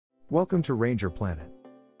Welcome to Ranger Planet.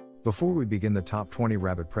 Before we begin the top 20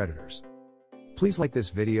 rabbit predators, please like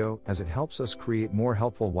this video as it helps us create more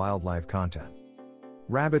helpful wildlife content.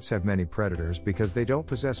 Rabbits have many predators because they don't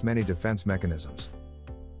possess many defense mechanisms.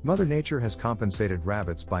 Mother Nature has compensated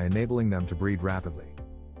rabbits by enabling them to breed rapidly.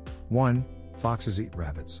 1. Foxes eat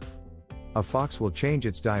rabbits. A fox will change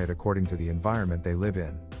its diet according to the environment they live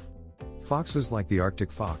in. Foxes like the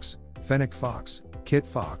Arctic fox, fennec fox, kit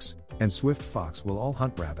fox, and swift fox will all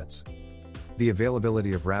hunt rabbits. The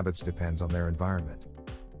availability of rabbits depends on their environment.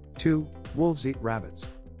 2. Wolves eat rabbits.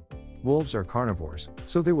 Wolves are carnivores,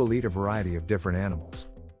 so they will eat a variety of different animals.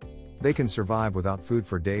 They can survive without food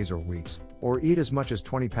for days or weeks, or eat as much as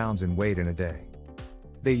 20 pounds in weight in a day.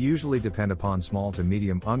 They usually depend upon small to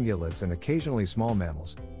medium ungulates and occasionally small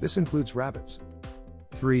mammals. This includes rabbits.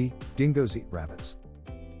 3. Dingoes eat rabbits.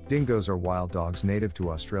 Dingoes are wild dogs native to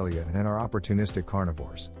Australia and are opportunistic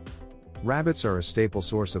carnivores. Rabbits are a staple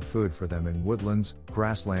source of food for them in woodlands,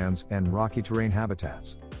 grasslands, and rocky terrain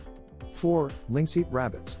habitats. 4. Lynx eat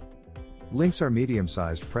rabbits. Lynx are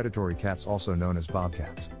medium-sized predatory cats also known as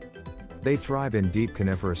bobcats. They thrive in deep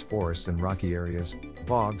coniferous forests and rocky areas,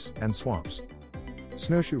 bogs, and swamps.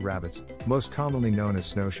 Snowshoe rabbits, most commonly known as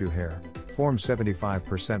snowshoe hare, form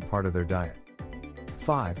 75% part of their diet.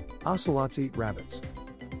 5. Ocelots eat rabbits.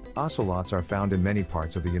 Ocelots are found in many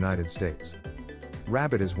parts of the United States.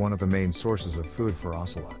 Rabbit is one of the main sources of food for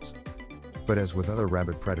ocelots. But as with other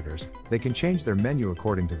rabbit predators, they can change their menu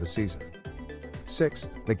according to the season. 6.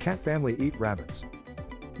 The cat family eat rabbits.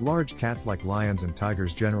 Large cats like lions and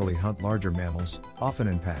tigers generally hunt larger mammals, often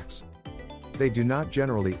in packs. They do not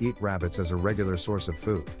generally eat rabbits as a regular source of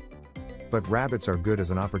food. But rabbits are good as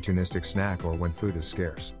an opportunistic snack or when food is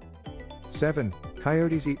scarce. 7.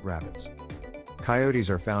 Coyotes eat rabbits. Coyotes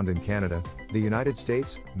are found in Canada, the United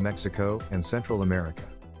States, Mexico, and Central America.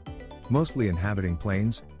 Mostly inhabiting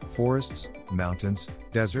plains, forests, mountains,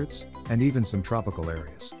 deserts, and even some tropical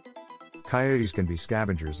areas. Coyotes can be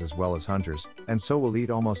scavengers as well as hunters, and so will eat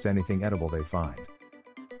almost anything edible they find.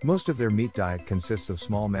 Most of their meat diet consists of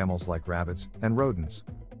small mammals like rabbits and rodents.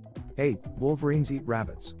 8. Wolverines eat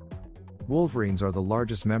rabbits. Wolverines are the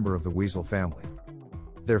largest member of the weasel family.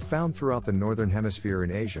 They're found throughout the northern hemisphere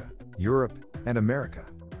in Asia, Europe, and America.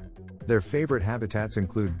 Their favorite habitats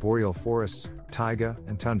include boreal forests, taiga,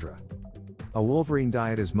 and tundra. A wolverine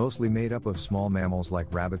diet is mostly made up of small mammals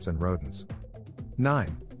like rabbits and rodents.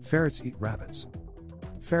 9. Ferrets eat rabbits.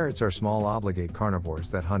 Ferrets are small obligate carnivores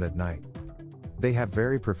that hunt at night. They have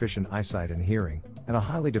very proficient eyesight and hearing, and a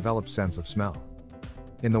highly developed sense of smell.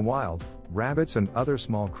 In the wild, rabbits and other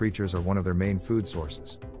small creatures are one of their main food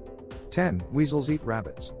sources. 10. Weasels eat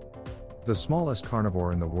rabbits. The smallest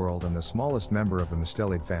carnivore in the world and the smallest member of the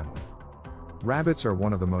mustelid family. Rabbits are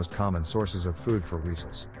one of the most common sources of food for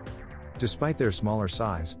weasels. Despite their smaller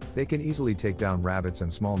size, they can easily take down rabbits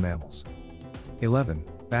and small mammals. 11.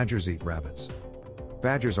 Badgers eat rabbits.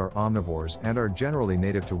 Badgers are omnivores and are generally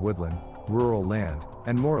native to woodland, rural land,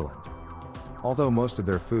 and moorland. Although most of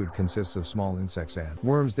their food consists of small insects and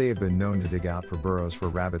worms, they have been known to dig out for burrows for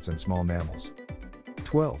rabbits and small mammals.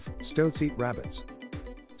 12. Stoats eat rabbits.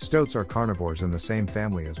 Stoats are carnivores in the same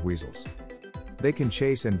family as weasels. They can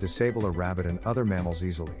chase and disable a rabbit and other mammals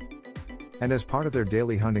easily. And as part of their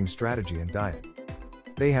daily hunting strategy and diet,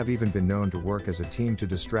 they have even been known to work as a team to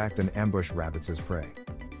distract and ambush rabbits as prey.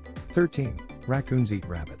 13. Raccoons eat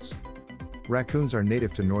rabbits. Raccoons are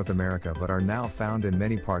native to North America but are now found in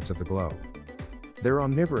many parts of the globe. They're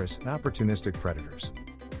omnivorous and opportunistic predators.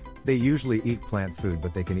 They usually eat plant food,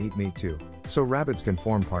 but they can eat meat too, so rabbits can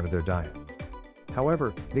form part of their diet.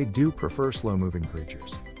 However, they do prefer slow-moving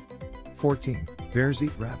creatures. 14. Bears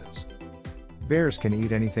eat rabbits. Bears can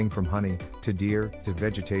eat anything from honey, to deer, to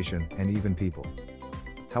vegetation, and even people.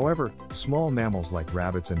 However, small mammals like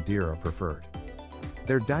rabbits and deer are preferred.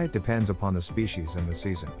 Their diet depends upon the species and the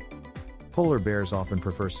season. Polar bears often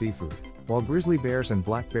prefer seafood, while grizzly bears and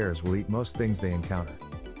black bears will eat most things they encounter.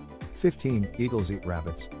 15. Eagles eat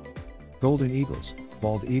rabbits. Golden eagles,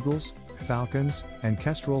 bald eagles, falcons, and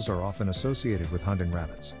kestrels are often associated with hunting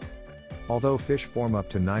rabbits. Although fish form up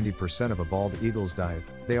to 90% of a bald eagle's diet,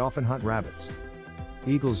 they often hunt rabbits.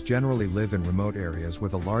 Eagles generally live in remote areas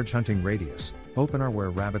with a large hunting radius, open or where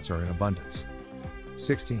rabbits are in abundance.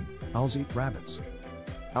 16. Owls eat rabbits.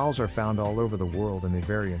 Owls are found all over the world and they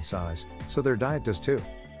vary in size, so their diet does too.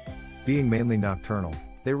 Being mainly nocturnal,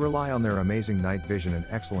 they rely on their amazing night vision and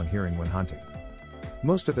excellent hearing when hunting.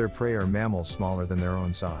 Most of their prey are mammals smaller than their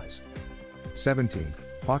own size. 17.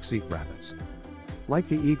 Hawks eat rabbits. Like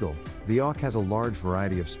the eagle, the auk has a large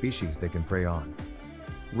variety of species they can prey on.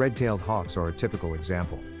 Red-tailed hawks are a typical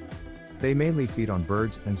example. They mainly feed on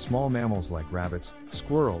birds and small mammals like rabbits,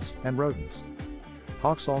 squirrels, and rodents.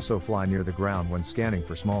 Hawks also fly near the ground when scanning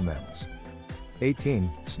for small mammals.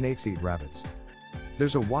 18. Snakes eat rabbits.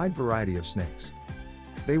 There's a wide variety of snakes.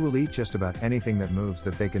 They will eat just about anything that moves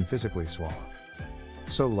that they can physically swallow.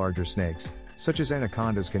 So larger snakes, such as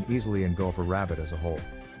anacondas, can easily engulf a rabbit as a whole.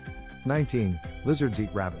 19. Lizards eat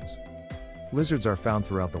rabbits. Lizards are found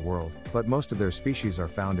throughout the world, but most of their species are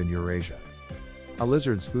found in Eurasia. A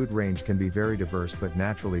lizard's food range can be very diverse but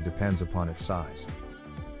naturally depends upon its size.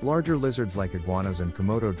 Larger lizards like iguanas and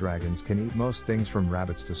Komodo dragons can eat most things from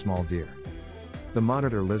rabbits to small deer. The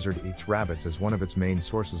monitor lizard eats rabbits as one of its main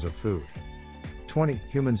sources of food. 20.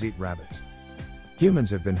 Humans eat rabbits.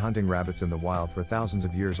 Humans have been hunting rabbits in the wild for thousands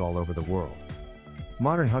of years all over the world.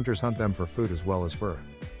 Modern hunters hunt them for food as well as fur.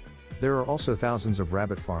 There are also thousands of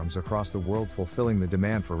rabbit farms across the world fulfilling the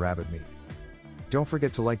demand for rabbit meat. Don't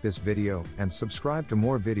forget to like this video and subscribe to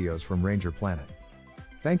more videos from Ranger Planet.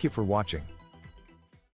 Thank you for watching.